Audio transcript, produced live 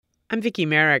I'm Vicki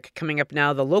Merrick. Coming up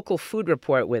now, the local food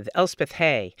report with Elspeth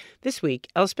Hay. This week,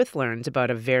 Elspeth learns about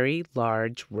a very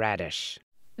large radish.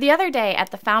 The other day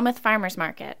at the Falmouth Farmers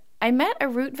Market, I met a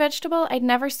root vegetable I'd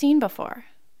never seen before.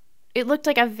 It looked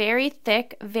like a very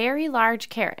thick, very large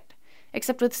carrot,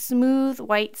 except with smooth,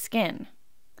 white skin.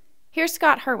 Here's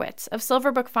Scott Hurwitz of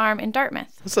Silverbrook Farm in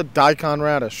Dartmouth. It's a Daikon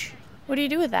Radish. What do you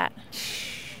do with that?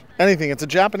 Anything. It's a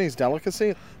Japanese delicacy.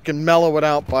 You can mellow it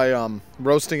out by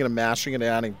roasting it and mashing it and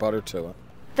adding butter to it.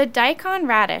 The Daikon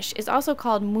radish is also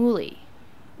called mooli.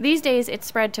 These days it's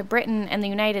spread to Britain and the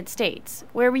United States,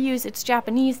 where we use its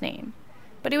Japanese name.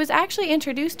 But it was actually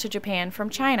introduced to Japan from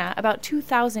China about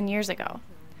 2,000 years ago.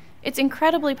 It's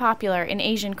incredibly popular in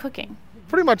Asian cooking.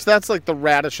 Pretty much that's like the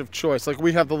radish of choice. Like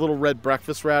we have the little red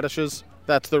breakfast radishes.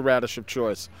 That's the radish of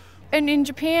choice. And in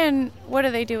Japan, what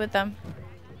do they do with them?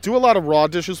 Do a lot of raw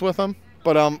dishes with them.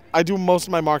 But I do most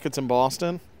of my markets in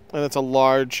Boston, and it's a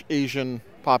large Asian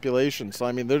population.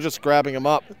 So, they're just grabbing them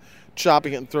up,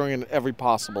 chopping it, and throwing it in every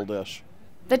possible dish.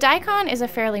 The daikon is a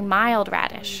fairly mild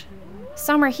radish.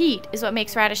 Summer heat is what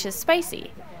makes radishes spicy,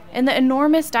 and the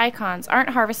enormous daikons aren't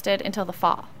harvested until the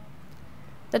fall.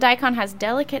 The daikon has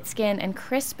delicate skin and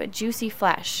crisp, juicy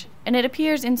flesh, and it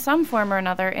appears in some form or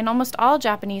another in almost all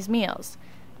Japanese meals,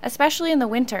 especially in the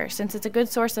winter since it's a good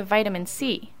source of vitamin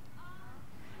C.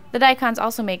 The daikons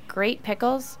also make great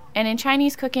pickles, and in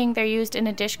Chinese cooking they're used in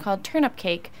a dish called turnip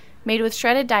cake made with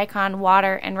shredded daikon,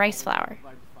 water, and rice flour.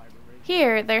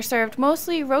 Here, they're served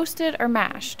mostly roasted or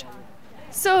mashed.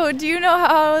 So, do you know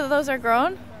how those are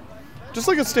grown? Just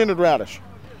like a standard radish.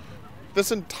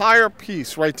 This entire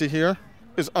piece right to here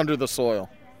is under the soil.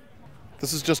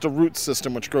 This is just a root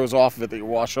system which grows off of it that you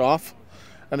wash off,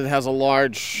 and it has a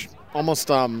large, almost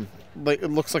it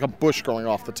looks like a bush growing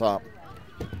off the top.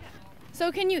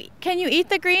 So can you eat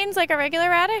the greens like a regular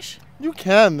radish? You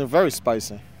can. They're very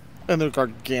spicy. And they're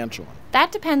gargantuan.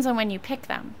 That depends on when you pick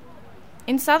them.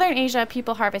 In southern Asia,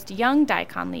 people harvest young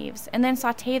daikon leaves and then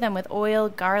saute them with oil,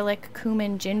 garlic,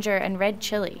 cumin, ginger, and red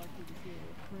chili.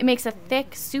 It makes a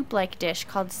thick, soup-like dish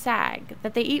called sag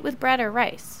that they eat with bread or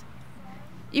rice.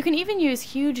 You can even use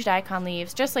huge daikon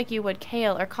leaves just like you would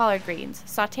kale or collard greens,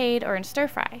 sautéed or in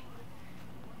stir-fry.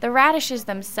 The radishes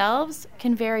themselves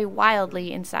can vary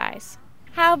wildly in size.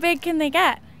 How big can they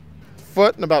get?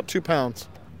 Foot and about 2 pounds.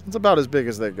 It's about as big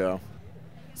as they go.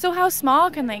 So how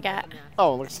small can they get?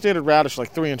 Oh, like standard radish,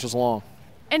 like 3 inches long.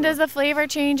 And does the flavor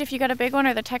change if you get a big one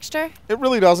or the texture? It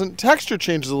really doesn't. Texture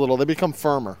changes a little. They become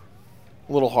firmer,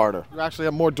 a little harder. You actually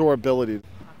have more durability.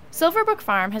 Silverbrook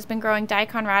Farm has been growing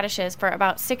daikon radishes for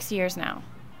about 6 years now.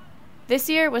 This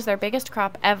year was their biggest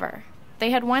crop ever.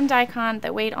 They had one daikon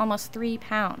that weighed almost 3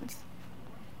 pounds.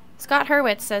 Scott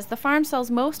Hurwitz says the farm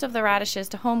sells most of the radishes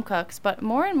to home cooks, but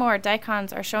more and more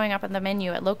daikons are showing up on the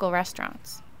menu at local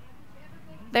restaurants.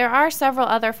 There are several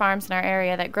other farms in our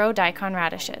area that grow daikon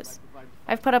radishes.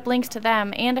 I've put up links to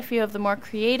them and a few of the more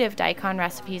creative daikon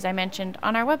recipes I mentioned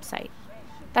on our website.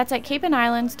 That's at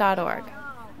capeandislands.org.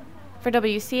 For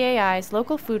WCAI's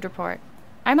Local Food Report,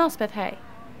 I'm Elspeth Hay.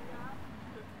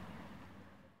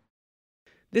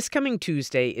 This coming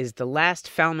Tuesday is the last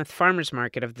Falmouth Farmers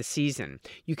Market of the season.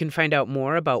 You can find out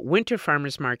more about winter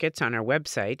farmers markets on our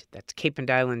website, that's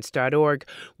capeandislands.org,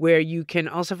 where you can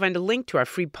also find a link to our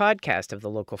free podcast of the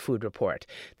Local Food Report.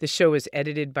 The show is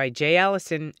edited by Jay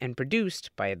Allison and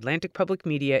produced by Atlantic Public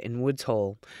Media in Woods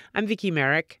Hole. I'm Vicki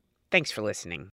Merrick. Thanks for listening.